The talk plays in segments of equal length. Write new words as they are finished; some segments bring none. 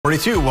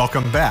42,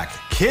 welcome back.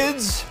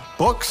 Kids,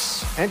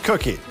 books, and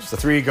cookies. The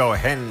three go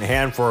hand in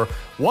hand for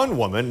one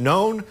woman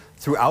known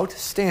throughout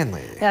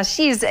Stanley. Yeah,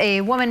 she's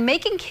a woman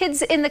making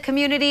kids in the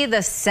community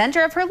the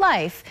center of her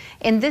life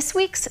in this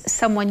week's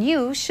Someone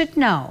You Should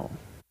Know.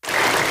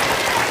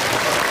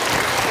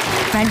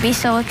 I'd be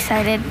so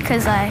excited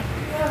because I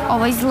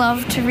always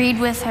loved to read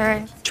with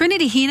her.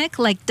 Trinity Henoch,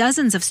 like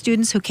dozens of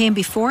students who came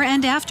before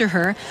and after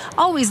her,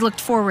 always looked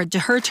forward to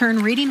her turn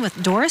reading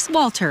with Doris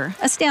Walter,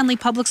 a Stanley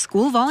Public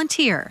School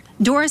volunteer.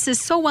 Doris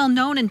is so well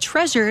known and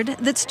treasured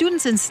that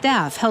students and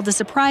staff held a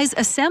surprise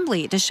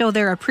assembly to show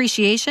their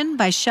appreciation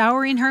by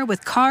showering her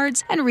with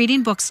cards and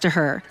reading books to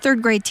her.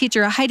 Third grade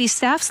teacher Heidi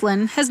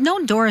Safslin has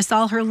known Doris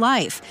all her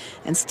life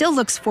and still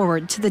looks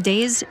forward to the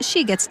days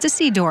she gets to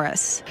see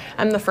Doris.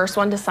 I'm the first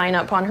one to sign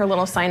up on her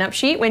little sign-up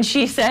sheet when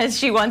she says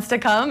she wants to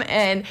come,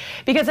 and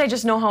because I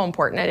just know how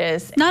important it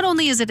is. Not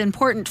only is it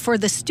important for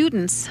the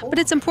students, but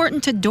it's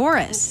important to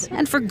Doris,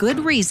 and for good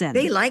reason.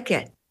 They like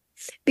it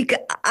because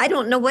I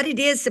don't know what it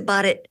is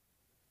about it,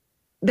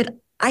 but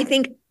I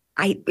think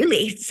I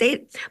really say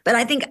it, but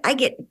I think I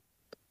get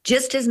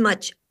just as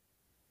much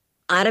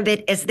out of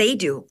it as they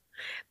do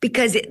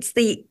because it's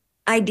the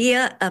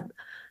idea of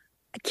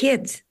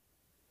kids.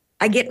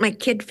 I get my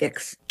kid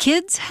fix.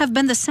 Kids have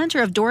been the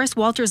center of Doris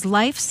Walter's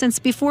life since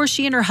before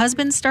she and her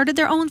husband started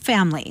their own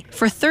family.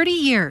 For 30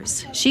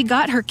 years, she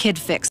got her kid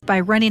fix by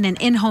running an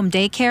in-home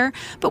daycare,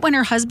 but when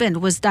her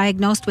husband was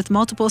diagnosed with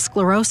multiple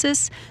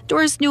sclerosis,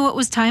 Doris knew it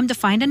was time to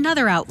find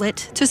another outlet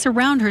to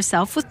surround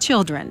herself with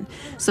children.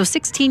 So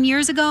 16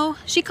 years ago,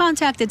 she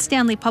contacted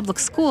Stanley Public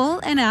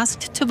School and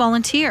asked to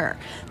volunteer.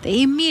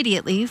 They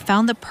immediately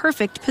found the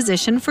perfect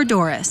position for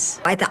Doris.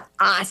 I thought,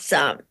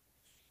 awesome.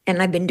 And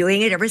I've been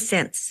doing it ever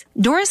since.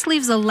 Doris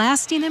leaves a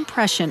lasting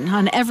impression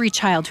on every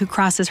child who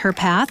crosses her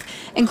path,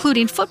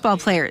 including football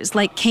players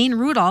like Kane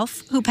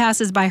Rudolph, who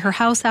passes by her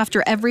house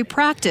after every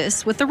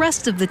practice with the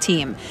rest of the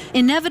team,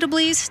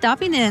 inevitably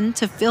stopping in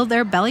to fill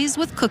their bellies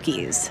with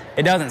cookies.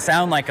 It doesn't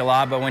sound like a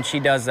lot, but when she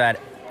does that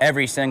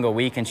every single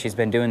week, and she's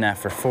been doing that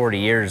for 40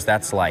 years,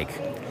 that's like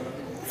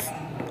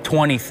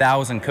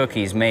 20,000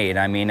 cookies made.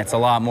 I mean, it's a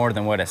lot more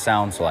than what it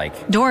sounds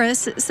like.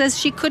 Doris says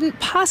she couldn't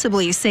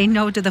possibly say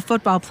no to the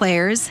football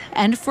players,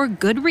 and for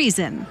good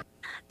reason.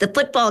 The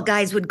football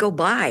guys would go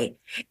by,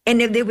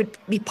 and they would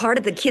be part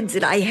of the kids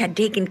that I had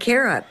taken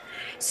care of.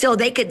 So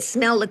they could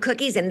smell the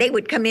cookies, and they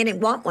would come in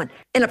and want one.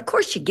 And of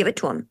course, she'd give it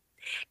to them.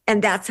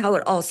 And that's how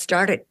it all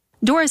started.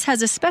 Doris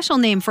has a special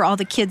name for all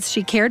the kids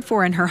she cared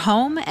for in her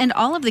home and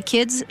all of the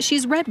kids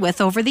she's read with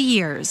over the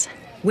years.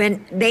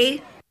 When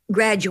they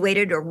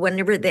graduated or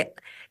whenever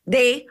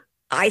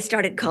I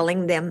started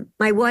calling them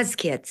my was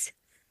kids.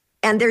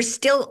 And they're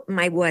still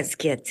my was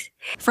kids.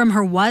 From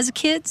her was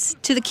kids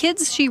to the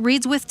kids she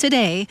reads with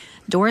today,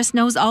 Doris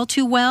knows all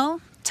too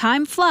well,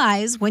 time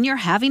flies when you're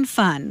having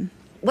fun.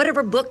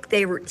 Whatever book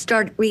they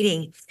start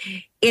reading,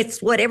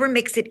 it's whatever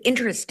makes it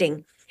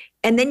interesting.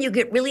 And then you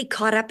get really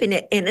caught up in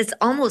it. And it's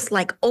almost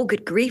like, oh,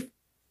 good grief.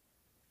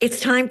 It's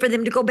time for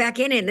them to go back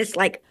in. And it's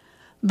like,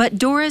 but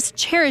Doris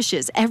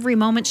cherishes every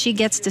moment she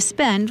gets to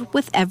spend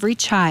with every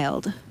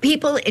child.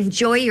 People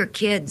enjoy your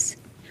kids.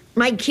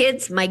 My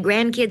kids, my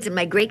grandkids, and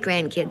my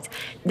great-grandkids,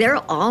 they're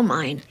all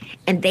mine,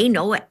 and they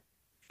know it.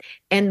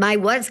 And my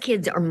was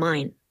kids are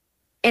mine,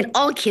 and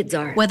all kids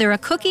are. Whether a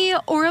cookie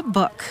or a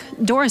book,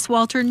 Doris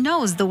Walter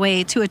knows the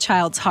way to a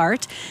child's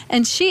heart,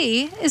 and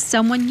she is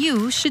someone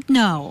you should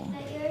know.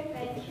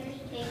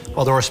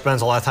 Well, Doris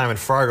spends a lot of time in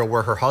Fargo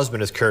where her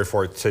husband is cared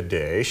for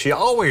today. She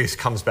always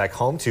comes back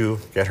home to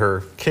get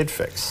her kid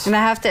fix. And I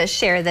have to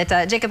share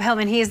that Jacob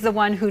Hellman, he is the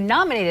one who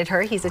nominated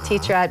her. He's a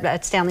teacher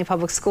at Stanley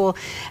Public School.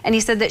 And he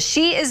said that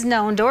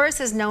Doris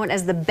is known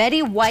as the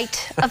Betty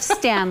White of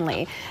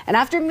Stanley. And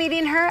after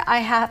meeting her, I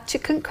have to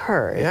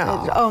concur.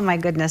 Yeah. Oh my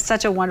goodness,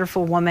 such a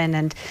wonderful woman,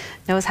 and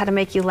knows how to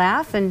make you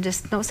laugh and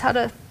just knows how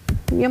to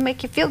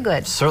make you feel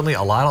good. Certainly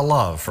a lot of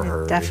love for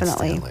her.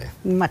 Definitely.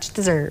 Much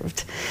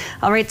deserved.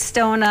 All right,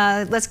 Stone,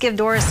 let's give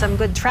Doris some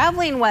good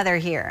traveling weather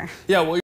here. Yeah, well,